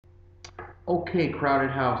Okay,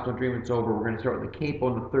 crowded house, don't dream it's over. We're going to start with a capo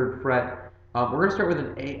on the 3rd fret. We're going to start with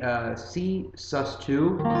an C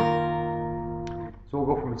sus2. So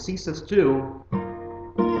we'll go from a C sus2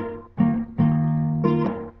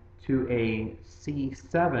 to a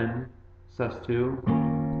C7 sus2 to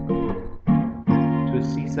a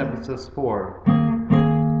C7 sus4.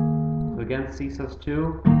 So again, C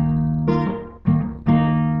sus2,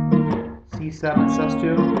 C7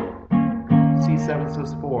 sus2, C7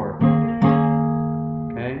 sus4.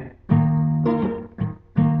 Okay.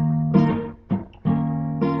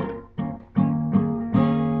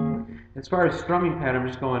 As far as strumming pattern, I'm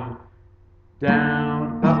just going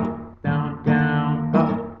down, up, down, down,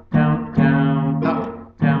 up, down, down,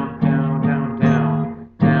 up, down, down, down, down,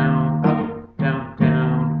 down, up, down,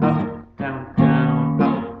 down, up, down, down,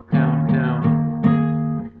 up, down,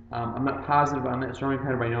 down. I'm not positive on that strumming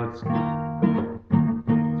pattern, but I know it's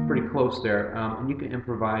pretty close there. And you can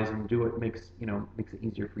improvise and do what makes it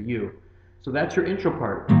easier for you. So that's your intro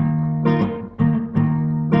part.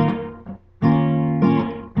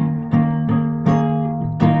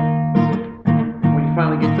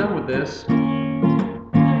 Get done with this, you're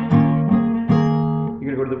going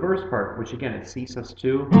to go to the verse part, which again is C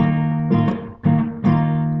sus2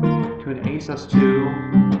 to an A sus2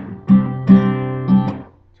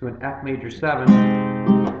 to an F major 7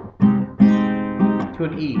 to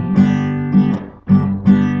an E.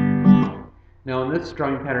 Now in this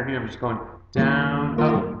strumming pattern here, I'm just going down,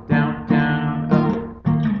 up, down, down, up,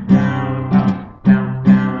 down, up, down,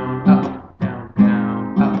 down, up, down,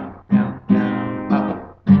 down, up, down, down,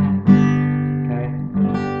 up.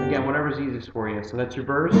 Again, whatever's easiest for you. So that's your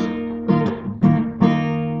verse. When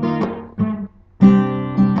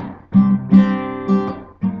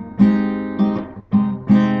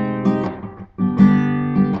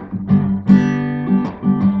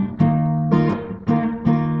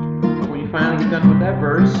you finally get done with that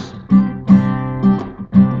verse,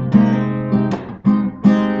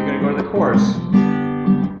 you're going to go to the chorus.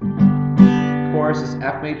 The chorus is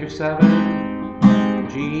F major 7,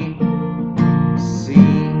 G, C,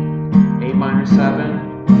 A minor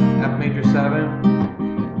 7, F major 7,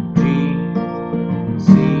 G,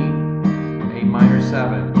 C, A minor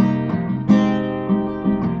 7.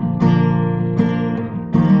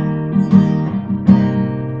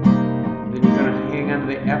 Then you're going to hang on to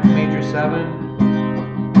the F major 7,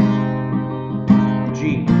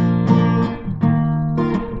 G.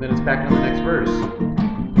 And then it's back on the next verse.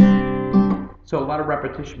 So a lot of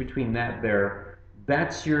repetition between that there.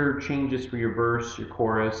 That's your changes for your verse, your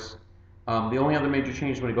chorus. The only other major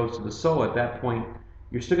change is when it goes to the solo. At that point,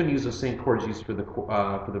 you're still going to use the same chords used for the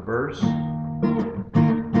verse. And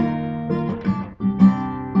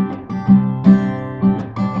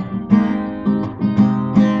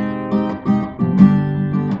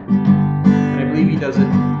I believe he does it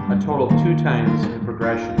a total of 2 times in the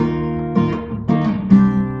progression.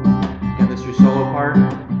 Again, this is your solo part.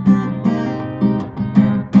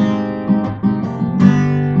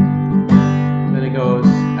 Goes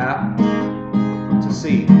F to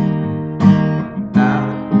C, F,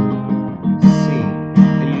 C,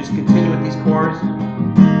 and you just continue with these chords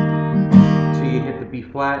until you hit the B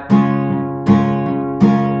flat,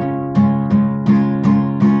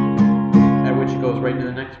 at which it goes right into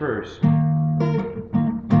the next verse.